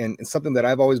that and something that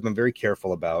I've always been very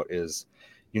careful about is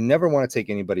you never want to take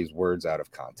anybody's words out of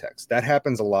context. That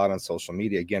happens a lot on social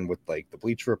media, again, with like the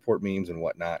Bleacher Report memes and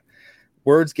whatnot.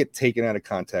 Words get taken out of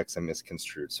context and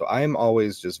misconstrued. So I am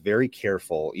always just very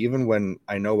careful, even when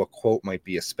I know a quote might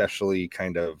be especially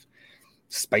kind of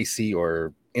spicy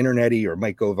or internety or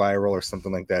might go viral or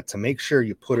something like that, to make sure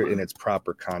you put it in its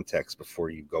proper context before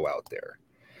you go out there,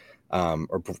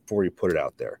 or before you put it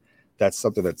out there. That's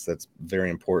something that's very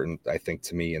important, I think,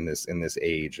 to me in this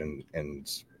age, and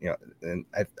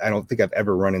I don't think I've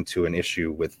ever run into an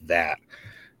issue with that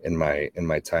in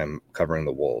my time covering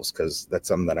the Wolves, because that's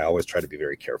something that I always try to be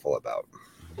very careful about.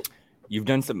 You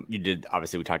did,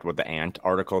 obviously we talked about the Ant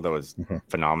article that was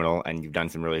phenomenal, and you've done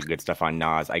some really good stuff on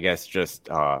Nas. I guess just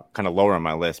kind of lower on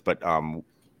my list, but do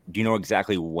you know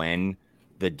exactly when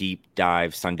the deep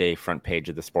dive Sunday front page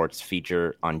of the sports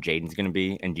feature on Jaden's going to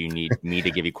be? And do you need me to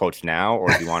give you quotes now, or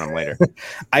do you want them later?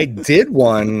 I did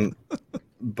one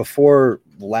before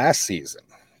last season.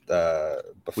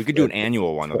 We could do an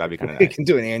annual one, though. That'd be kind of nice. We nice. can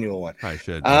do an annual one. I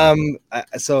should.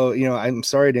 So, I'm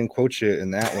sorry I didn't quote you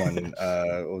in that one.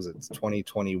 What was it,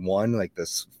 2021, like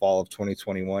this fall of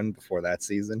 2021, before that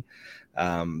season.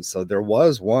 So there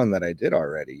was one that I did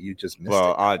already. You just missed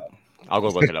it. I'll go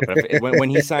look it up. But when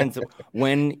he signs,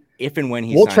 when he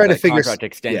signs try to figure contract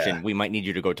extension, we might need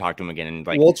you to go talk to him again.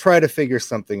 And we'll try to figure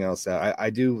something else out.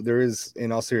 I do. There is,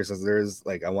 in all seriousness, there is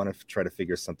I want to try to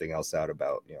figure something else out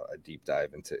about a deep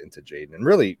dive into Jaden, and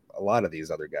really a lot of these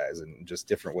other guys, and just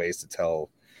different ways to tell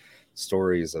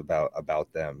stories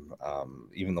about them,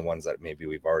 even the ones that maybe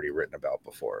we've already written about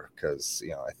before. Because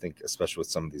I think especially with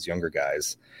some of these younger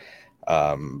guys,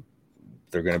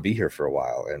 they're going to be here for a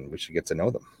while, and we should get to know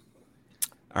them.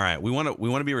 All right, we want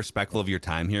to be respectful of your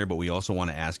time here, but we also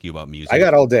want to ask you about music. I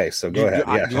got all day, so go ahead.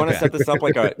 Do you want to set this up do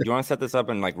you want to set this up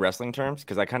in like wrestling terms?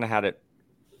 Because I kind of had it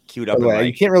queued up.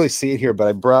 You can't really see it here,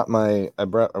 but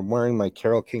I'm wearing my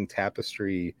Carole King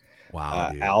tapestry.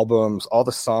 Wow, albums. All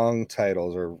the song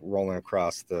titles are rolling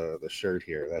across the shirt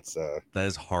here. That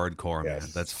is hardcore, yes.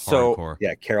 Man. That's hardcore.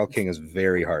 Yeah, Carole King is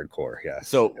very hardcore. Yeah.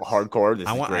 So hardcore.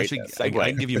 I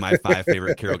can give you my 5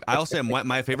 favorite Carole. I'll say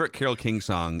my favorite Carole King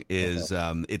song is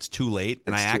 "It's Too Late,"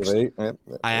 and I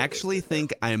actually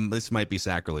think this might be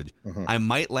sacrilege. I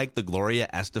might like the Gloria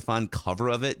Estefan cover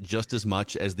of it just as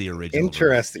much as the original.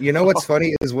 Interesting. You know what's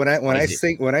funny is when I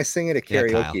sing it at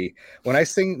karaoke, when I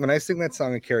sing that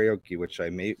song at karaoke, which I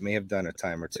may have done a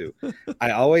time or two, I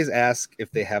always ask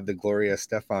if they have the Gloria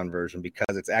Estefan version,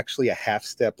 because it's actually a half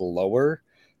step lower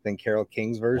than Carole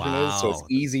King's version is. So it's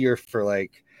easier for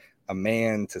like a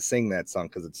man to sing that song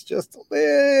because it's just a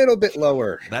little bit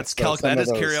lower. That is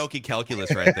karaoke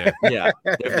calculus right there. Yeah.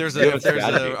 If there's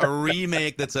a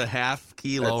remake that's a half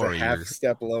key lower, half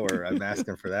step lower, I'm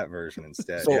asking for that version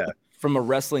instead. So from a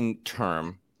wrestling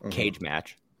term, cage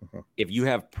match, if you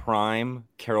have prime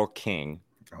Carole King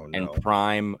and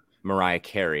prime Mariah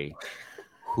Carey,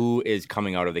 who is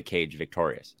coming out of the cage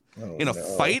victorious? In a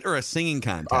fight or a singing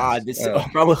contest?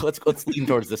 Probably let's lean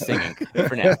towards the singing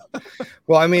for now.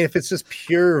 Well, I mean, if it's just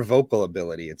pure vocal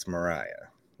ability, it's Mariah.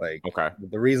 Like, okay.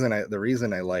 The reason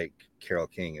I like Carole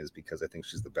King is because I think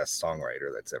she's the best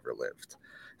songwriter that's ever lived,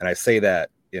 and I say that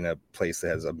in a place that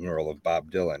has a mural of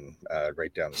Bob Dylan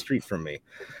right down the street from me.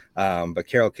 But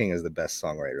Carole King is the best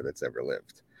songwriter that's ever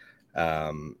lived.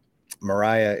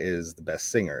 Mariah is the best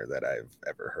singer that I've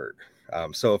ever heard.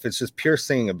 So if it's just pure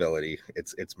singing ability,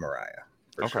 it's Mariah.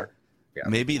 For sure. Yeah.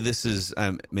 Maybe this is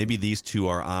maybe these two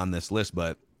are on this list,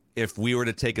 but if we were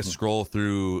to take a scroll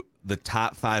through the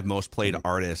top 5 most played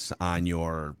artists on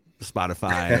your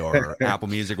Spotify or Apple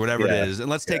Music, whatever it is, and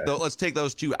let's take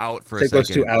those two out for a second. Take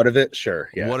those two out of it, sure.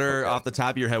 Yeah. What are off the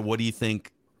top of your head? What do you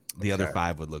think the other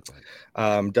 5 would look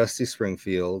like? Dusty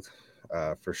Springfield,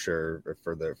 for sure.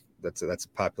 That's a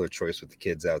popular choice with the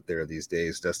kids out there these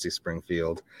days. Dusty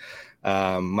Springfield,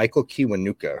 Michael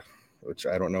Kiwanuka, which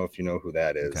I don't know if you know who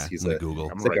that is. Okay, he's Google.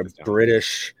 It's like a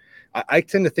British. I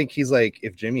tend to think he's like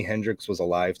if Jimi Hendrix was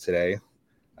alive today,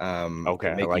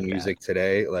 making music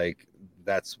today, like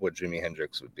that's what Jimi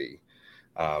Hendrix would be.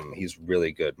 He's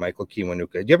really good. Michael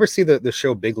Kiwanuka. Did you ever see the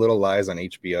show Big Little Lies on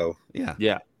HBO?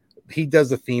 Yeah. he does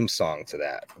the theme song to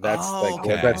that. That's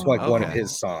that's like one of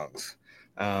his songs.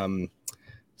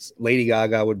 Lady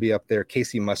Gaga would be up there.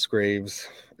 Casey Musgraves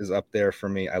is up there for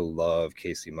me. I love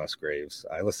Casey Musgraves.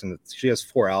 She has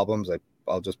 4 albums.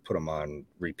 I'll just put them on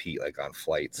repeat, like on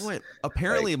flights. Wait,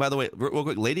 apparently, by the way, real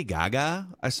quick, Lady Gaga,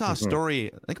 I saw a story,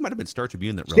 I think it might have been Star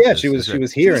Tribune that wrote this. She was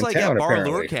here in town, at Bar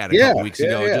apparently. Lurcat a couple weeks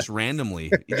ago, just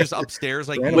randomly. Just upstairs,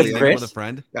 like with Chris? With a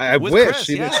friend. I wish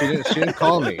she didn't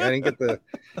call me. I didn't get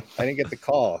the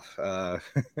call.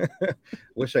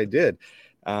 Wish I did.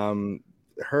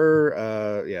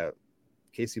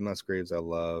 Casey Musgraves I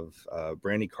love.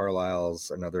 Brandy Carlisle's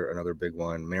another big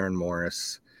one. Maren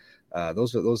Morris.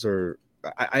 Those are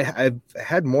I've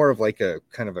had more of like a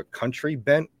kind of a country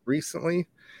bent recently,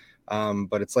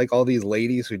 but it's like all these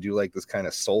ladies who do like this kind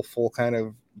of soulful kind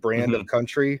of brand of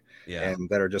country, and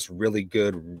that are just really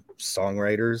good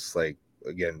songwriters. Like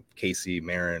again, Casey,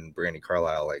 Maren, Brandy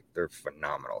Carlisle, like they're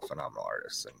phenomenal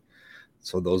artists, and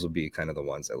so those would be kind of the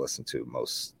ones I listen to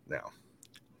most now.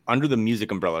 Under the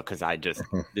music umbrella, because I just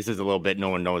this is a little bit no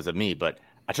one knows of me, but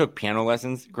I took piano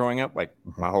lessons growing up, like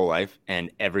my whole life, and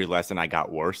every lesson I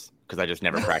got worse because I just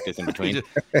never practiced in between.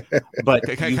 But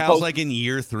Kyle's like in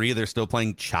year 3, they're still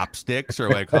playing chopsticks, or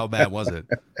like how bad was it?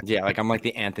 Yeah, like I'm like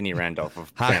the Anthony Randolph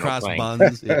of hot cross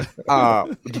buns. Yeah.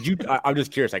 Did you? I'm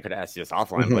just curious. I could ask you this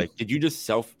offline, but like, did you just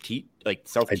self-teach? I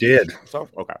did.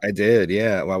 Okay. I did.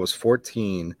 Yeah. Well, I was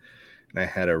 14. And I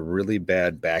had a really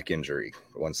bad back injury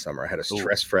one summer. I had a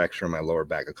stress fracture in my lower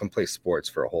back. I couldn't play sports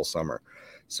for a whole summer.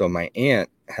 So my aunt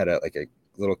had a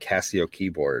little Casio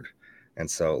keyboard. And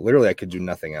so literally I could do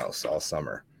nothing else all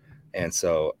summer. And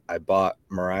so I bought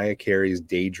Mariah Carey's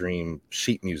Daydream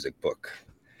sheet music book.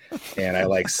 And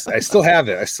I still have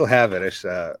it.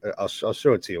 I'll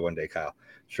show it to you one day, Kyle.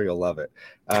 I'm sure you'll love it.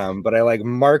 But I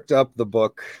marked up the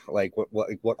book,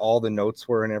 what all the notes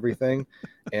were and everything.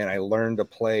 And I learned to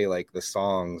play the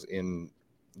songs in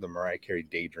the Mariah Carey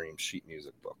Daydream sheet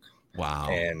music book. Wow.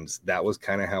 And that was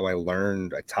kind of how I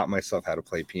learned. I taught myself how to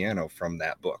play piano from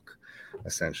that book,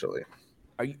 essentially.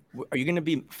 Are you going to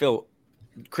be, Phil,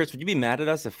 Chris, would you be mad at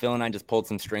us if Phil and I just pulled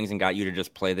some strings and got you to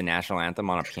just play the national anthem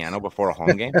on a piano before a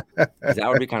home game? Because that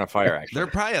would be kind of fire, actually. They're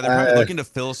probably looking to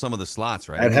fill some of the slots,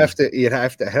 right? You'd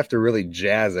have to really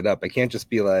jazz it up. I can't just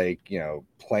be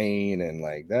playing and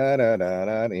da da da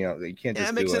da. You can't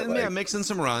just mixing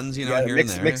some runs, here and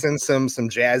there. Mixing some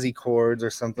jazzy chords or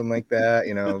something like that,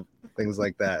 things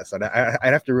like that. So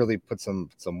I'd have to really put some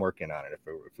work in on it if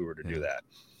we were to do that.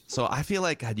 So I feel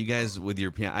like, had you guys with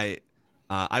your piano,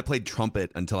 I played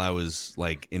trumpet until I was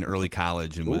in early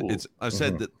college, and I've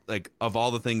said that of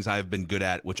all the things I've been good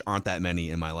at, which aren't that many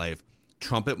in my life,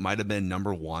 trumpet might have been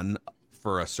number 1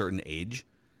 for a certain age.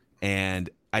 And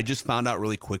I just found out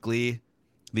really quickly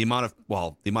the amount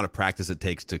of practice it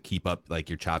takes to keep up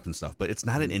your chops and stuff. But it's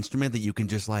not an instrument that you can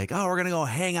just we're gonna go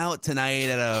hang out tonight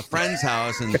at a friend's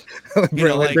house and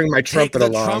bring my trumpet take the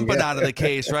along, trumpet out of the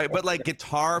case, right? But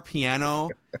guitar, piano,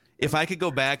 if I could go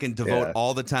back and devote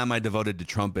all the time I devoted to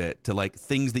trumpet to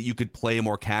things that you could play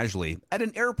more casually at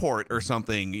an airport or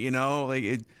something, you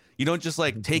don't just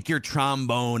take your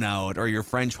trombone out or your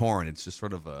French horn. It's just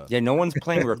sort of a no one's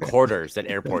playing recorders at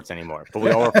airports anymore, but we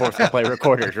all are forced to play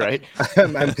recorders, right?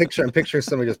 I'm picturing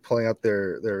somebody just pulling out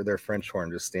their French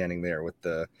horn, just standing there with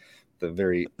the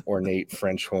very ornate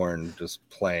French horn, just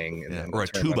playing or a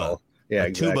tuba. Yeah,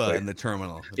 exactly. Tuba in the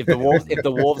terminal. If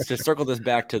the Wolves, to circle this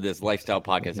back to this lifestyle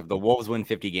podcast, if the Wolves win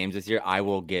 50 games this year, I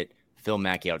will get Phil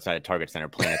Mackey outside of Target Center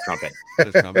playing a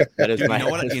trumpet. That is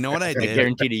you know what I did? I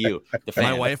guarantee to you.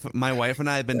 My wife and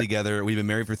I have been together. We've been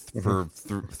married for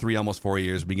 3, almost 4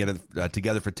 years. We've been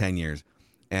together for 10 years.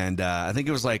 And I think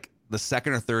it was the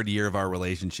second or third year of our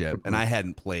relationship. And I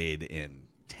hadn't played in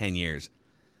 10 years.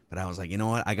 But I was like, you know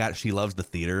what? She loves the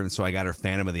theater. And so I got her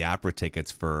Phantom of the Opera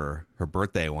tickets for her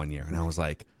birthday one year. And I was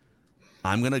like,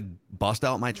 I'm going to bust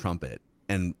out my trumpet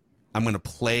and I'm going to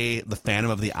play the Phantom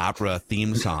of the Opera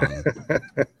theme song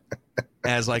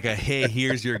as a, hey,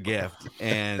 here's your gift.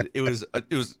 And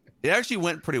it actually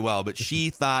went pretty well, but she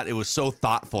thought it was so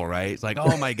thoughtful, right? It's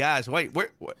oh my gosh, wait, where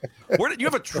did you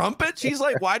have a trumpet? She's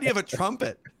like, why do you have a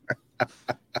trumpet?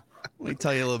 Let me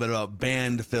tell you a little bit about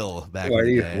Band Phil back in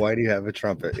the day. Why do you have a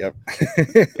trumpet? Yep.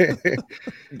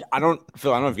 I don't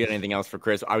know if you had anything else for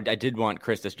Chris. I did want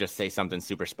Chris to just say something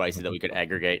super spicy that we could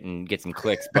aggregate and get some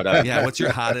clicks. But what's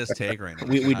your hottest take right now?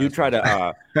 We do try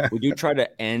to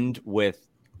end with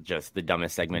just the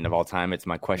dumbest segment of all time. It's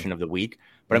my question of the week.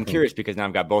 But I'm curious because now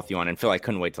I've got both of you on, and Phil, I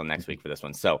couldn't wait till next week for this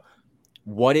one. So,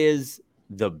 what is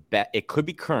the best? It could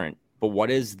be current, but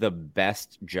what is the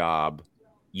best job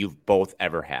you've both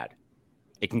ever had?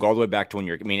 It can go all the way back to when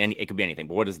it could be anything,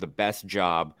 but what is the best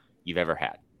job you've ever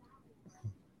had?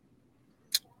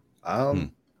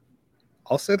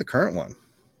 I'll say the current one.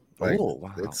 Like, oh,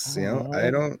 wow. It's, I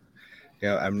don't,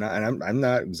 I'm not, and I'm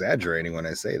not exaggerating when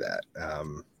I say that.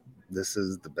 This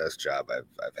is the best job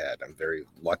I've had. I'm very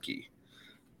lucky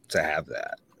to have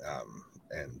that,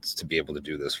 and to be able to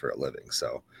do this for a living.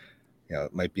 So,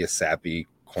 it might be a sappy,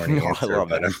 corny answer,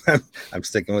 but I'm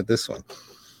sticking with this one.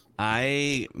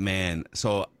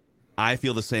 So I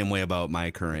feel the same way about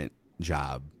my current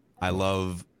job. I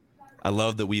love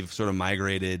that we've sort of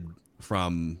migrated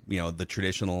from, the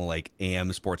traditional like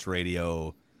AM sports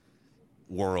radio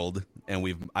world,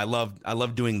 and I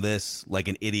love doing this like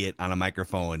an idiot on a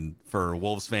microphone for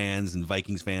Wolves fans and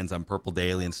Vikings fans on Purple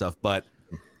Daily and stuff. But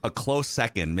a close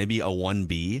second, maybe a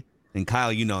 1B, and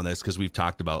Kyle, you know this because we've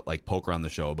talked about like poker on the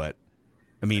show, but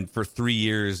I mean, for 3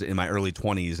 years in my early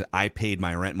 20s, I paid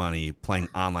my rent money playing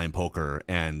online poker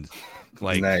and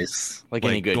like nice, like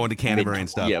any good going to Canterbury and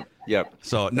stuff. Yep.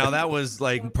 So now that was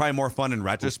like probably more fun in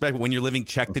retrospect. But when you're living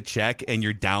check to check and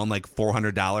you're down like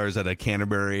 $400 at a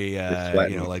Canterbury,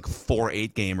 like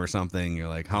 4-8 game or something, you're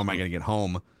like, how am I going to get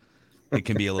home? It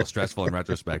can be a little stressful in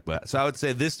retrospect. But so I would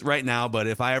say this right now. But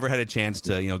if I ever had a chance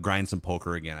to grind some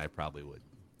poker again, I probably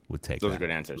would take those that. are good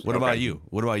answers. What about you?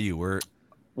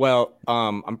 Well,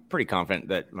 I'm pretty confident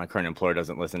that my current employer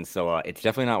doesn't listen, so it's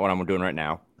definitely not what I'm doing right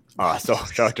now. So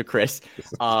shout out to Chris.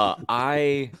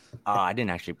 I didn't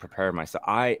actually prepare myself.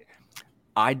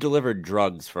 I delivered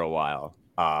drugs for a while.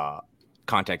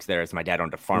 Context there is my dad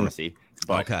owned a pharmacy,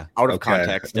 but out of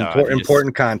context,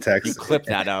 important context. You clip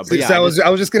that up. So I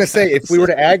was just gonna say, if we were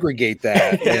to aggregate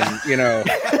that,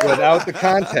 and without the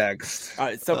context.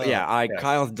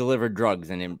 Kyle's delivered drugs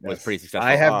and it was pretty successful.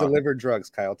 I have delivered drugs,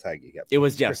 Kyle Tiggy. Yep. It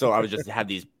was So I was just had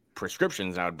these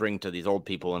prescriptions I would bring to these old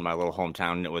people in my little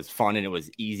hometown, and it was fun and it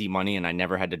was easy money, and I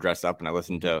never had to dress up, and I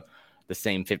listened to the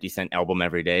same 50 Cent album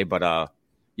every day. But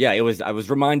I was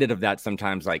reminded of that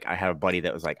sometimes. Like I had a buddy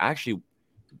that was like, I actually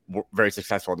very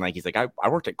successful at Nike. He's like, I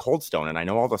worked at Cold Stone and I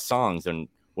know all the songs, and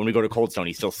when we go to Cold Stone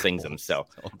he still sings them. So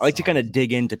I like to kind of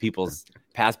dig into people's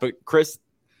past. But Chris,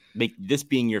 this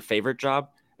being your favorite job,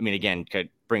 I mean, again, could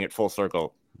bring it full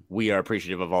circle. We are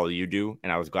appreciative of all you do,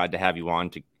 and I was glad to have you on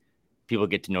to people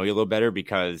get to know you a little better,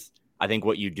 because I think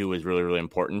what you do is really, really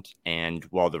important. And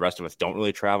while the rest of us don't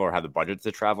really travel or have the budgets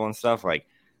to travel and stuff, like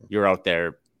you're out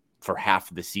there for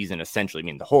half the season, essentially. I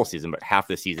mean, the whole season, but half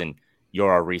the season, you're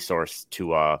our resource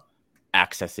to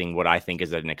accessing what I think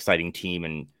is an exciting team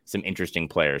and some interesting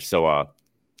players. So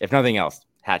if nothing else,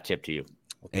 hat tip to you.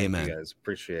 Well, thank you guys,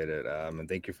 appreciate it, and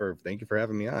thank you for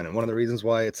having me on. And one of the reasons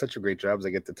why it's such a great job is I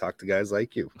get to talk to guys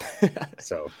like you.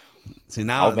 So see,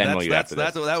 now that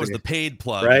was the paid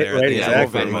plug, right? There. Right, Yeah,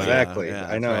 exactly. Yeah,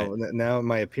 I know. right. Now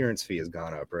my appearance fee has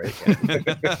gone up, right?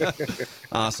 Yeah.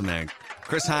 Awesome, man.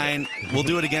 Chris Hine, we'll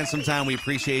do it again sometime. We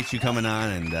appreciate you coming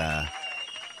on, and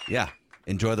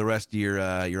enjoy the rest of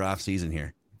your off season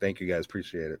here. Thank you guys.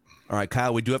 Appreciate it. All right,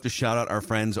 Kyle, we do have to shout out our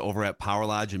friends over at Power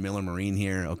Lodge and Miller Marine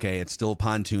here. Okay, it's still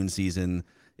pontoon season.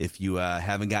 If you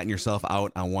haven't gotten yourself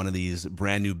out on one of these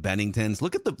brand new Benningtons,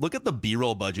 look at the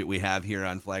B-roll budget we have here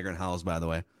on Flagrant Howls, by the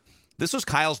way. This was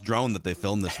Kyle's drone that they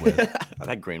filmed this with.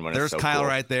 That green one. There's is so Kyle cool.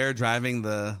 right there driving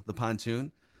the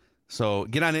pontoon. So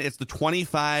get on it. It's the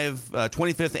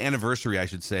 25th anniversary, I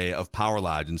should say, of Power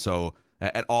Lodge. And so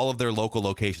at all of their local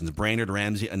locations, Brainerd,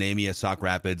 Ramsey, Anemia, Sauk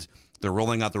Rapids, they're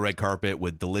rolling out the red carpet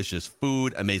with delicious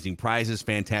food, amazing prizes,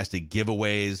 fantastic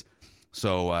giveaways.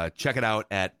 So check it out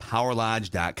at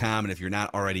powerlodge.com. And if you're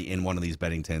not already in one of these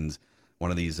Benningtons,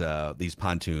 one of these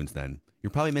pontoons, then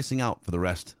you're probably missing out for the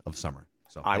rest of summer.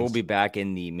 So I will be back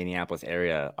in the Minneapolis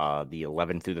area the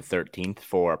 11th through the 13th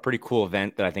for a pretty cool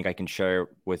event that I think I can share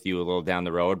with you a little down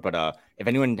the road. But if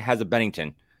anyone has a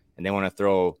Bennington and they want to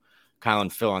throw Kyle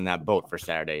and Phil on that boat for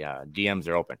Saturday, DMs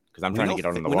are open because I'm trying to get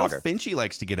out on the water. Finchy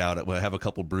likes to get out, have a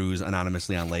couple brews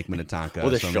anonymously on Lake Minnetonka. We'll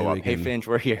just show up. Hey, Finch,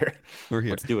 we're here. We're here.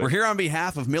 Let's do it. We're here on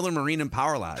behalf of Miller Marine and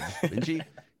Power Lodge. Finchy,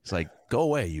 it's like, go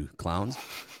away, you clowns.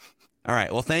 All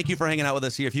right. Well, thank you for hanging out with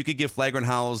us here. If you could give Flagrant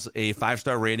Howls a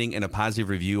 5-star rating and a positive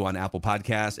review on Apple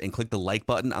Podcasts and click the like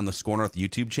button on the Score North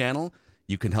YouTube channel,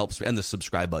 you can help, and the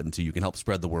subscribe button too. You can help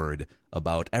spread the word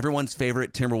about everyone's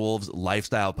favorite Timberwolves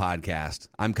lifestyle podcast.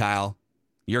 I'm Kyle.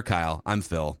 You're Kyle. I'm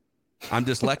Phil. I'm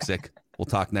dyslexic. We'll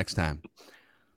talk next time.